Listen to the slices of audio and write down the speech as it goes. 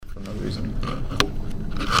for no reason.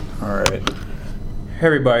 All right. Hey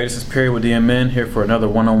everybody, this is Perry with DMN here for another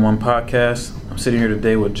one-on-one podcast. I'm sitting here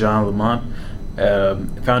today with John Limotte,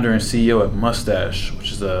 founder and CEO at Mustache,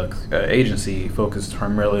 which is an agency focused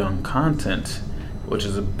primarily on content, which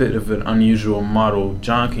is a bit of an unusual model.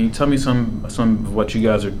 John, can you tell me some of what you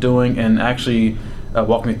guys are doing and actually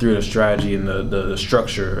walk me through the strategy and the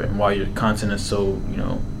structure and why your content is so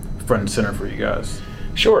front and center for you guys?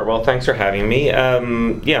 Sure. Well, thanks for having me.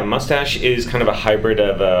 Mustache is kind of a hybrid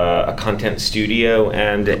of a content studio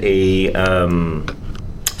and a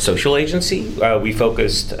social agency. We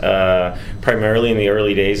focused primarily in the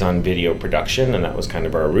early days on video production, and that was kind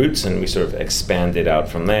of our roots, and we sort of expanded out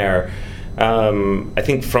from there. I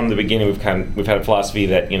think from the beginning we've had a philosophy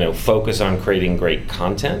that focus on creating great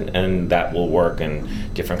content, and that will work in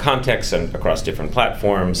different contexts and across different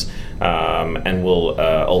platforms, and will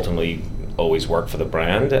ultimately always work for the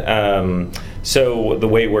brand. So the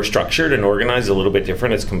way we're structured and organized is a little bit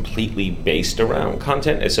different. It's completely based around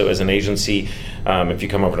content. So as an agency, if you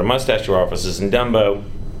come over to Mustache, our office is in Dumbo.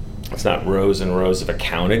 It's not rows and rows of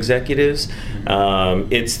account executives.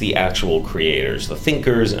 It's the actual creators, the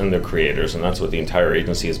thinkers and the creators, and that's what the entire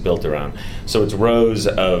agency is built around. So it's rows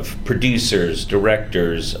of producers,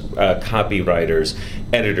 directors, copywriters,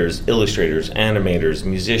 editors, illustrators, animators,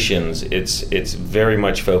 musicians. It's very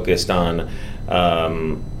much focused on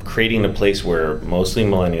creating a place where mostly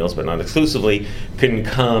millennials, but not exclusively, can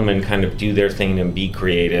come and kind of do their thing and be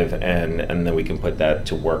creative, and then we can put that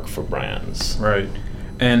to work for brands. Right.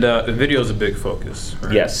 And video is a big focus,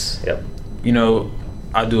 right? Yes, yep.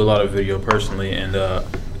 I do a lot of video personally, and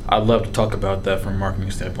I'd love to talk about that from a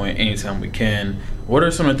marketing standpoint anytime we can. What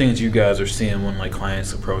are some of the things you guys are seeing when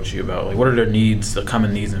clients approach you about? What are their needs, the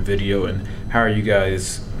common needs in video, and how are you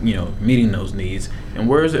guys, meeting those needs? And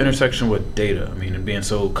where is the intersection with data? and being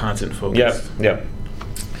so content focused. Yeah.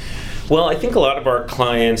 Well, I think a lot of our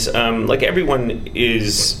clients, everyone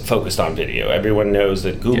is focused on video. Everyone knows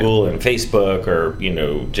that Google and Facebook are,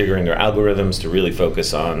 jiggering their algorithms to really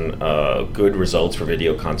focus on good results for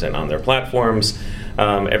video content on their platforms.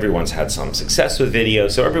 Everyone's had some success with video,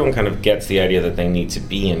 so everyone kind of gets the idea that they need to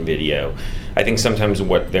be in video. I think sometimes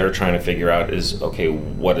what they're trying to figure out is, okay,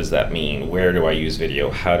 what does that mean? Where do I use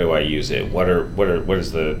video? How do I use it? What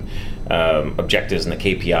is the objectives and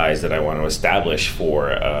the KPIs that I want to establish for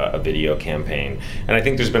a video campaign? And I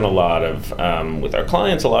think there's been a lot of, with our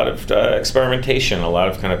clients, a lot of experimentation, a lot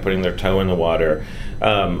of kind of putting their toe in the water.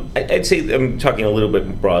 I'd say, I'm talking a little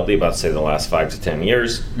bit broadly about, say, the last 5 to 10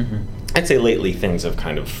 years. Mm-hmm. I'd say lately things have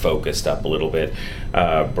kind of focused up a little bit.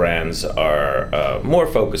 Brands are more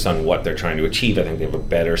focused on what they're trying to achieve. I think they have a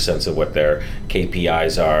better sense of what their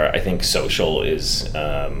KPIs are. I think social is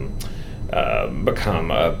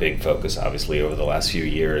become a big focus, obviously, over the last few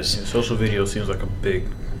years. Yeah, social video seems like a big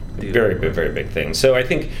deal. Very big, very big thing. So I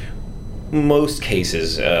think most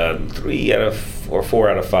cases, 3 out of or 4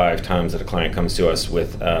 out of 5 times that a client comes to us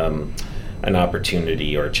with an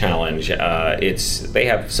opportunity or a challenge, they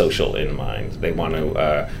have social in mind. They want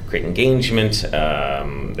to create engagement.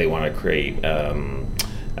 They want to create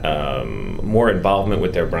more involvement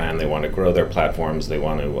with their brand. They want to grow their platforms. They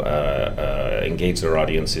want to engage their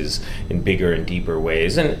audiences in bigger and deeper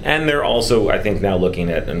ways. And they're also, I think, now looking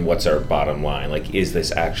at, and what's our bottom line? Is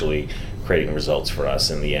this actually creating results for us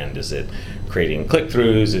in the end? Is it creating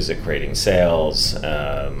click-throughs? Is it creating sales?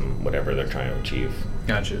 Whatever they're trying to achieve.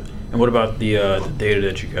 Gotcha. And what about the data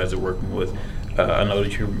that you guys are working with? I know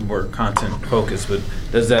that you're more content focused, but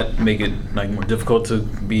does that make it more difficult to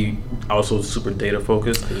be also super data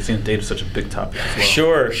focused? Because it seems data is such a big topic as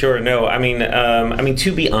well. Sure. No,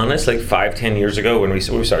 to be honest, 5-10 years ago when we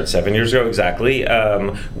started 7 years ago exactly,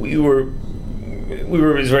 it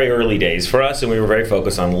was very early days for us, and we were very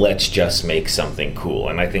focused on let's just make something cool.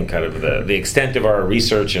 And I think kind of the extent of our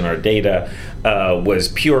research and our data was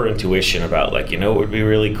pure intuition about it would be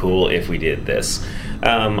really cool if we did this.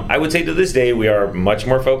 I would say to this day we are much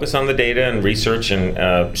more focused on the data and research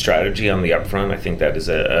and strategy on the upfront. I think that is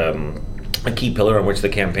a key pillar on which the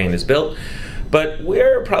campaign is built. But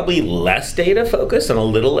we're probably less data focused and a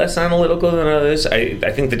little less analytical than others. I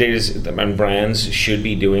think the data and brands should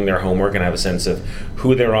be doing their homework and have a sense of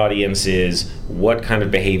who their audience is, what kind of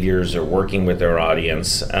behaviors are working with their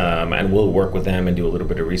audience, and we'll work with them and do a little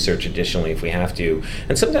bit of research additionally if we have to.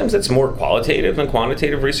 And sometimes that's more qualitative than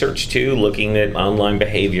quantitative research too, looking at online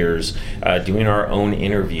behaviors, doing our own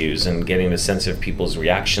interviews and getting a sense of people's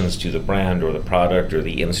reactions to the brand or the product or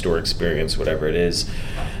the in-store experience, whatever it is.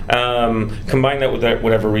 Combine that with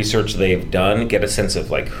whatever research they've done, get a sense of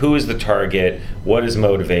who is the target, what is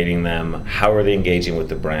motivating them, how are they engaging with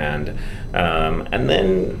the brand, and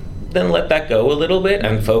then then let that go a little bit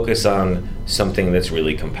and focus on something that's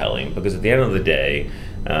really compelling. Because at the end of the day,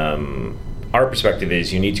 our perspective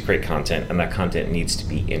is you need to create content, and that content needs to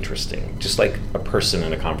be interesting. Just like a person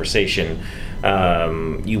in a conversation,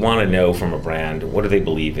 you want to know from a brand, what do they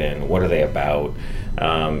believe in? What are they about?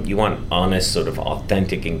 You want honest, sort of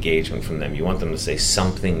authentic engagement from them. You want them to say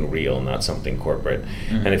something real, not something corporate.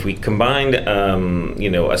 Mm-hmm. And if we combined,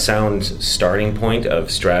 a sound starting point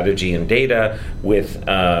of strategy and data with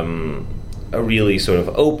a really sort of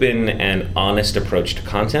open and honest approach to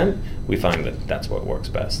content, we find that that's what works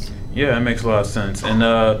best. Yeah, it makes a lot of sense.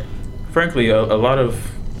 And frankly, a lot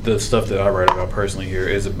of the stuff that I write about personally here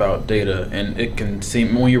is about data, and it can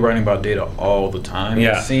seem, when you're writing about data all the time,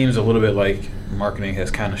 it seems a little bit like marketing has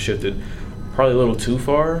kind of shifted probably a little too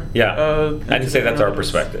far. Yeah, I'd say that's our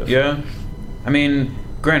perspective. Yeah. I mean,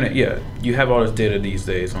 granted, you have all this data these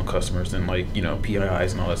days on customers and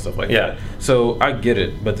PIIs and all that stuff like that. So I get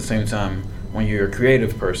it, but at the same time, when you're a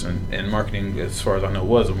creative person, and marketing, as far as I know,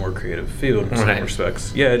 was a more creative field in some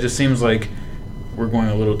respects. Yeah, it just seems like we're going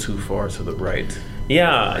a little too far to the right.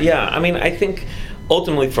 Yeah. I mean, I think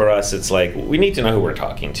ultimately for us, it's like we need to know who we're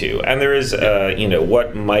talking to, and there is,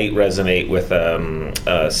 what might resonate with a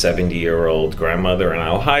 70-year-old grandmother in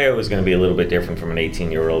Ohio is going to be a little bit different from an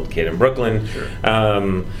 18-year-old kid in Brooklyn. Sure.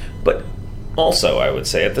 But also, I would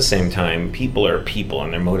say at the same time, people are people,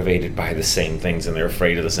 and they're motivated by the same things, and they're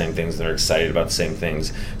afraid of the same things, and they're excited about the same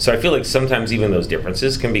things. So I feel like sometimes even those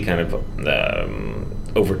differences can be kind of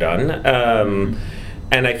overdone.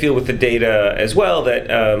 And I feel with the data as well that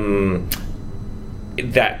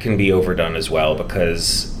that can be overdone as well,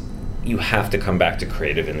 because you have to come back to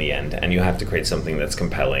creative in the end, and you have to create something that's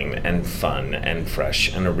compelling and fun and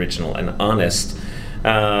fresh and original and honest.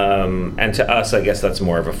 And to us, I guess that's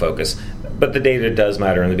more of a focus. But the data does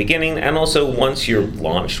matter in the beginning, and also once you're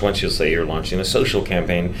launched, once you'll say you're launching a social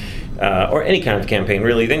campaign, or any kind of campaign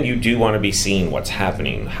really, then you do want to be seeing what's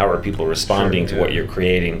happening. How are people responding to what you're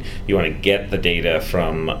creating? You want to get the data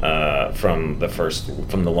from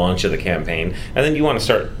the launch of the campaign, and then you want to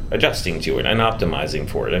start adjusting to it and optimizing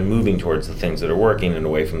for it and moving towards the things that are working and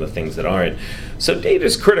away from the things that aren't. So data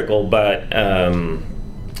is critical, but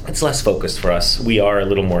it's less focused for us. We are a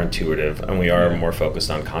little more intuitive, and we are more focused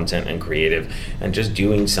on content and creative and just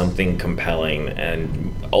doing something compelling.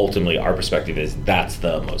 And ultimately, our perspective is that's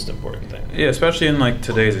the most important thing. Yeah, especially in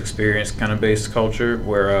today's experience kind of based culture,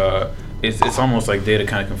 where it's almost like data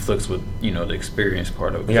kind of conflicts with the experience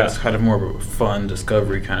part of it. It's kind of more of a fun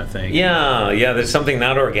discovery kind of thing. Yeah. There's something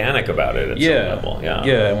not organic about it at some level.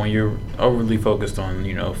 Yeah. When you're overly focused on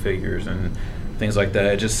figures and things like that,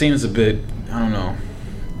 it just seems a bit, I don't know.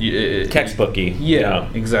 Textbooky. Yeah,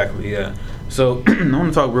 exactly. Yeah. So I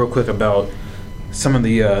want to talk real quick about some of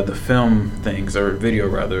the film things, or video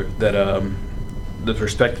rather, that the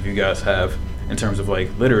perspective you guys have in terms of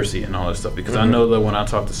literacy and all that stuff. Because I know that when I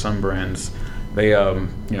talk to some brands, they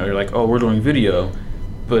they're like, oh, we're doing video,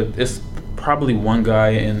 but it's probably one guy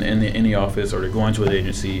in the office, or they're going to an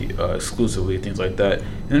agency exclusively, things like that.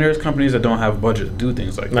 And there's companies that don't have budget to do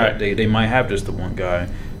things like that. They might have just the one guy.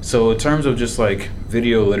 So in terms of just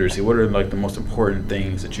video literacy, what are the most important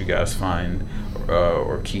things that you guys find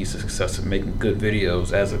or keys to success in making good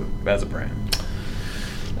videos as a brand?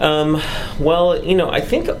 Well, I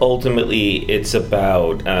think ultimately it's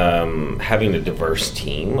about having a diverse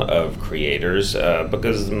team of creators,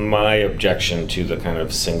 because my objection to the kind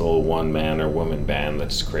of single one-man or woman band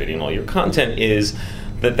that's creating all your content is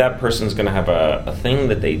that person's going to have a thing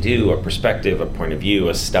that they do, a perspective, a point of view,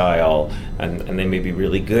 a style, and they may be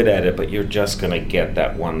really good at it, but you're just going to get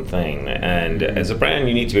that one thing. And as a brand,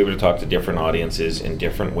 you need to be able to talk to different audiences in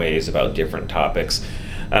different ways about different topics,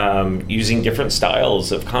 using different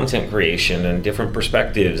styles of content creation and different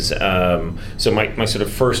perspectives. So my sort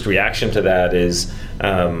of first reaction to that is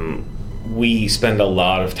we spend a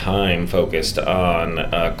lot of time focused on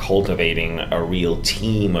cultivating a real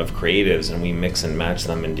team of creatives, and we mix and match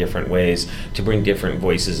them in different ways to bring different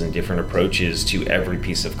voices and different approaches to every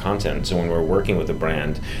piece of content. So when we're working with a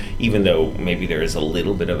brand, even though maybe there is a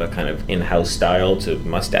little bit of a kind of in-house style to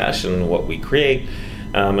Mustache and what we create,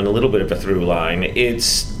 and a little bit of a through line,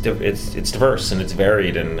 it's diverse and it's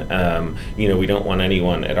varied, and we don't want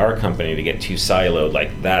anyone at our company to get too siloed,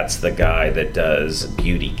 like that's the guy that does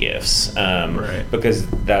beauty gifts, because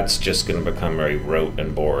that's just going to become very rote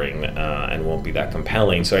and boring, and won't be that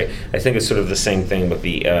compelling. So I think it's sort of the same thing with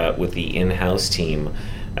the in-house team.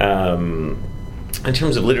 In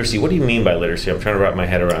terms of literacy, what do you mean by literacy? I'm trying to wrap my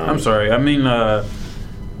head around. I'm sorry. I mean,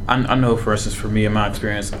 I know, for instance, for me, in my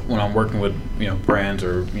experience, when I'm working with brands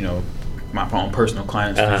or my own personal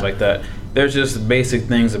clients, things like that, there's just basic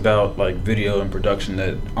things about like video and production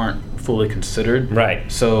that aren't fully considered.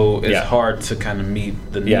 Right. So it's hard to kind of meet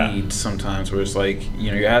the Yeah. needs sometimes, where it's like,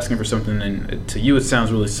 you're asking for something, and to you it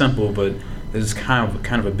sounds really simple, but it's kind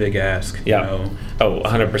of a big ask. Yeah. Oh,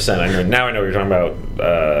 100%. I know. Now I know what you're talking about.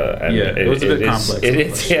 And it was a bit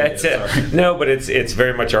complex. No, but it's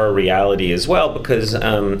very much our reality as well, because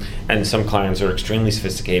and some clients are extremely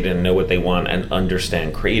sophisticated and know what they want and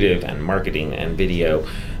understand creative and marketing and video.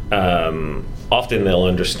 Often they'll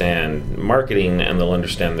understand marketing and they'll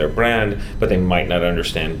understand their brand, but they might not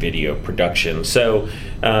understand video production. So,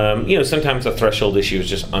 sometimes the threshold issue is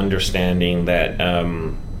just understanding that.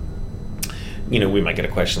 We might get a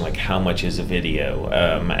question like, "How much is a video?"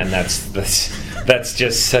 And that's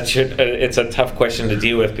just such it's a tough question to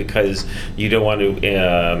deal with, because you don't want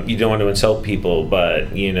to insult people, but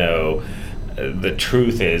the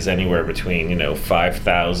truth is anywhere between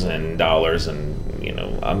 $5,000 and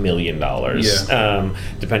 $1 million,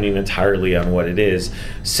 depending entirely on what it is.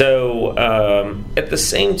 So at the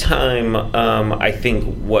same time, I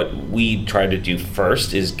think what we try to do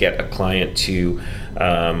first is get a client to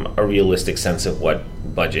a realistic sense of what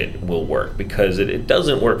budget will work, because it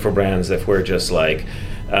doesn't work for brands if we're just like,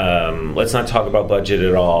 let's not talk about budget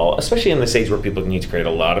at all, especially in this age where people need to create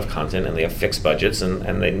a lot of content and they have fixed budgets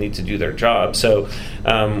and they need to do their job. So,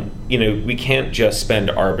 we can't just spend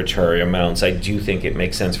arbitrary amounts. I do think it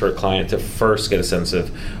makes sense for a client to first get a sense of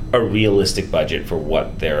a realistic budget for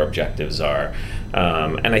what their objectives are.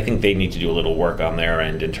 And I think they need to do a little work on their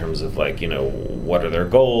end in terms of what are their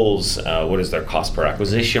goals, what is their cost per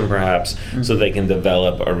acquisition perhaps, so they can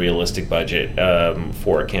develop a realistic budget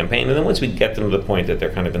for a campaign. And then once we get them to the point that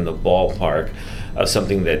they're kind of in the ballpark of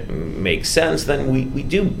something that makes sense, then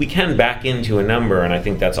we can back into a number, and I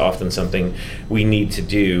think that's often something we need to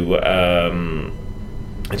do.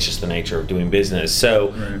 It's just the nature of doing business.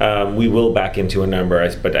 So we will back into a number,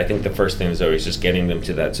 but I think the first thing is always just getting them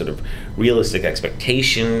to that sort of realistic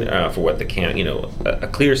expectation for what they can, a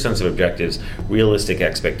clear sense of objectives, realistic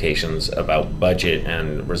expectations about budget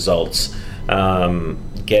and results,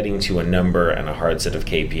 getting to a number and a hard set of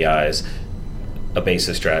KPIs, a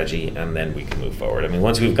basis strategy, and then we can move forward. I mean,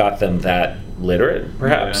 once we've got them that literate,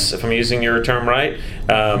 perhaps, if I'm using your term right,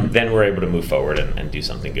 then we're able to move forward and do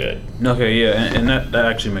something good. Okay, yeah, and that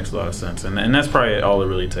actually makes a lot of sense. And that's probably all it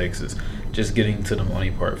really takes, is just getting to the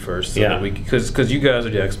money part first. So that because you guys are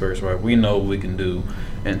the experts, right? We know what we can do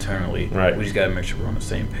internally. Right. We just got to make sure we're on the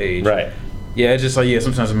same page. Right. Yeah, it's just like,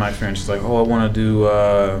 sometimes in my experience, it's like, I want to do,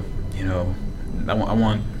 I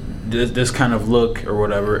want this kind of look or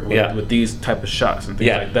whatever with these type of shots and things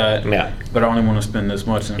like that. Yeah. But I only want to spend this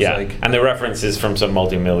much. And it's like, and the reference is from some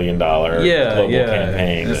multi-million-dollar global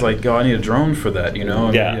campaign. And it's like, I need a drone for that,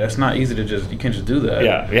 It's not easy to you can't just do that.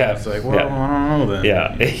 Yeah. It's like, I don't know then.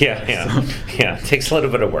 Yeah. It takes a little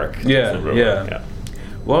bit of work. Yeah.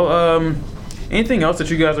 Well, anything else that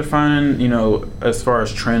you guys are finding, as far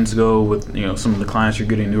as trends go with, some of the clients you're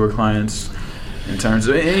getting, newer clients, in terms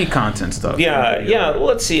of any content stuff? Well,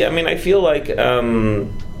 let's see. I mean, I feel like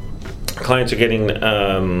clients are getting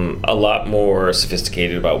a lot more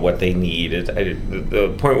sophisticated about what they need.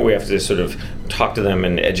 The point where we have to sort of talk to them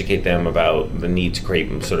and educate them about the need to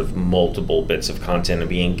create sort of multiple bits of content and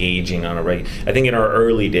be engaging on a regular. I think in our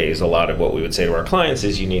early days, a lot of what we would say to our clients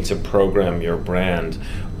is you need to program your brand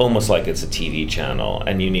almost like it's a TV channel,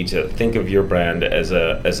 and you need to think of your brand as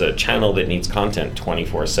a channel that needs content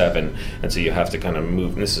 24/7. And so you have to kind of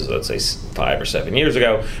move. And this is, let's say, 5 or 7 years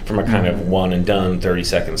ago, from a kind of one and done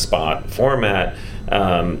 30-second spot format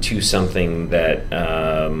to something that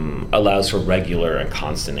allows for regular and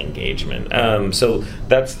constant engagement. So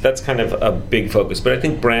that's kind of a big focus. But I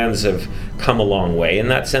think brands have come a long way in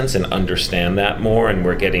that sense and understand that more. And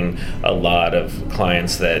we're getting a lot of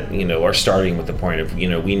clients that are starting with the point of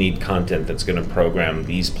we need content that's going to program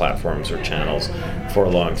these platforms or channels for a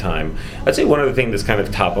long time. I'd say one of the things that's kind of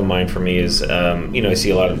top of mind for me is I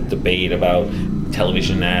see a lot of debate about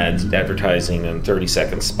television ads, advertising, and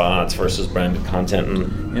 30-second spots versus branded content.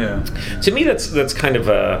 And to me, that's kind of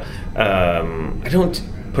I don't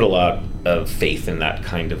put a lot of faith in that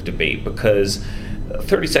kind of debate, because a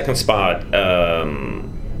 30-second spot,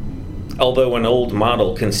 although an old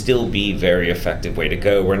model, can still be a very effective way to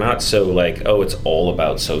go. We're not so like, it's all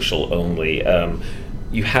about social only.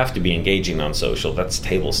 you have to be engaging on social. That's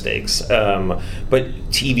table stakes. But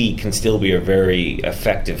TV can still be a very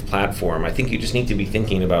effective platform. I think you just need to be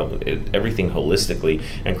thinking about everything holistically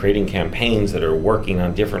and creating campaigns that are working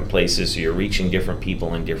on different places so you're reaching different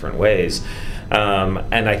people in different ways.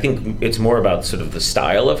 And I think it's more about sort of the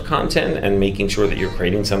style of content and making sure that you're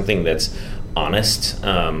creating something that's honest,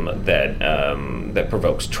 that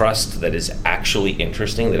provokes trust, that is actually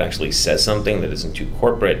interesting, that actually says something, that isn't too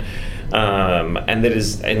corporate, and that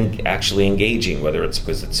is actually engaging, whether it's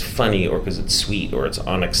because it's funny or because it's sweet or it's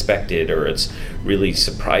unexpected or it's really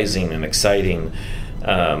surprising and exciting.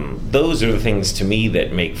 Those are the things to me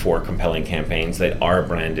that make for compelling campaigns that are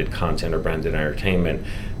branded content or branded entertainment.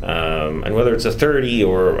 And whether it's a 30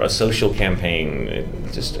 or a social campaign,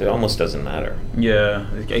 it almost doesn't matter.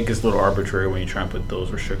 Yeah, it gets a little arbitrary when you try and put those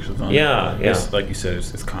restrictions on. Yeah. Like you said,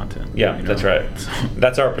 it's content. Yeah, that's right.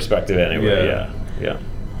 That's our perspective anyway. Yeah.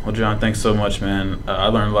 Well, John, thanks so much, man. I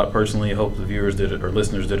learned a lot personally. Hope the viewers did it, or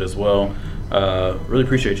listeners did as well. Really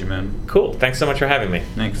appreciate you, man. Cool. Thanks so much for having me.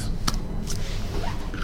 Thanks.